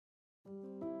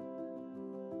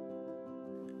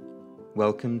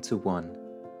Welcome to 1,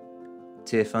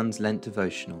 Tear Fund's Lent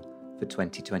Devotional for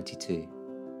 2022.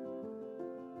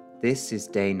 This is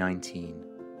Day 19,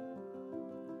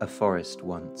 A Forest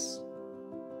Once,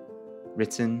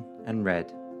 written and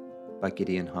read by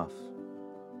Gideon Heugh.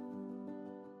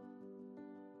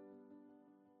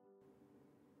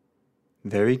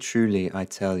 Very truly I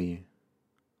tell you,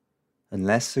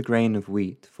 unless a grain of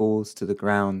wheat falls to the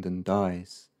ground and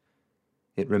dies,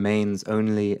 it remains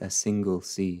only a single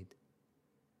seed.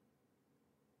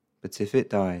 But if it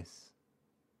dies,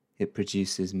 it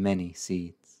produces many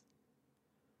seeds.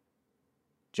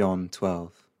 John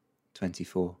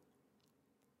 12:24.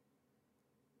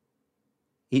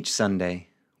 Each Sunday,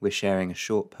 we're sharing a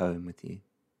short poem with you.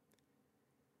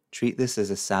 Treat this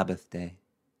as a Sabbath day.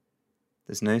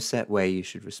 There's no set way you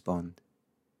should respond.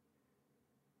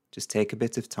 Just take a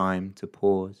bit of time to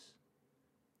pause,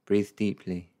 breathe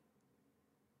deeply,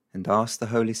 and ask the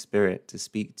Holy Spirit to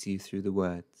speak to you through the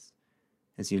words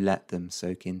as you let them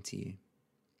soak into you.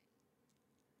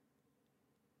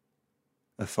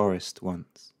 A forest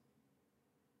once.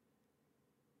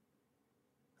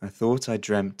 I thought I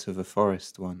dreamt of a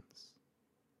forest once,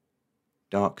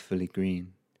 darkfully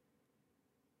green,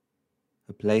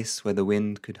 a place where the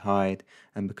wind could hide,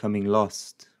 and becoming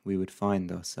lost we would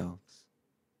find ourselves.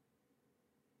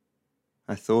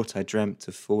 I thought I dreamt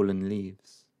of fallen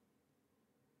leaves,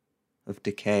 of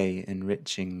decay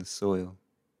enriching the soil,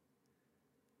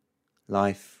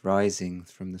 life rising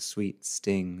from the sweet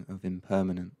sting of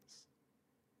impermanence.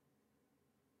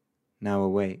 Now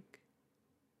awake,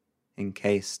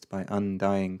 encased by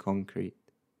undying concrete,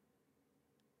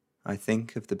 I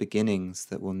think of the beginnings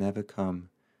that will never come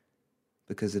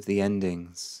because of the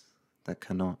endings that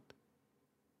cannot.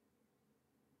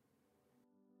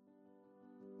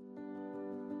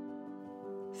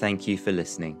 Thank you for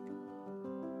listening.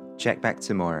 Check back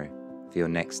tomorrow for your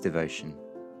next devotion.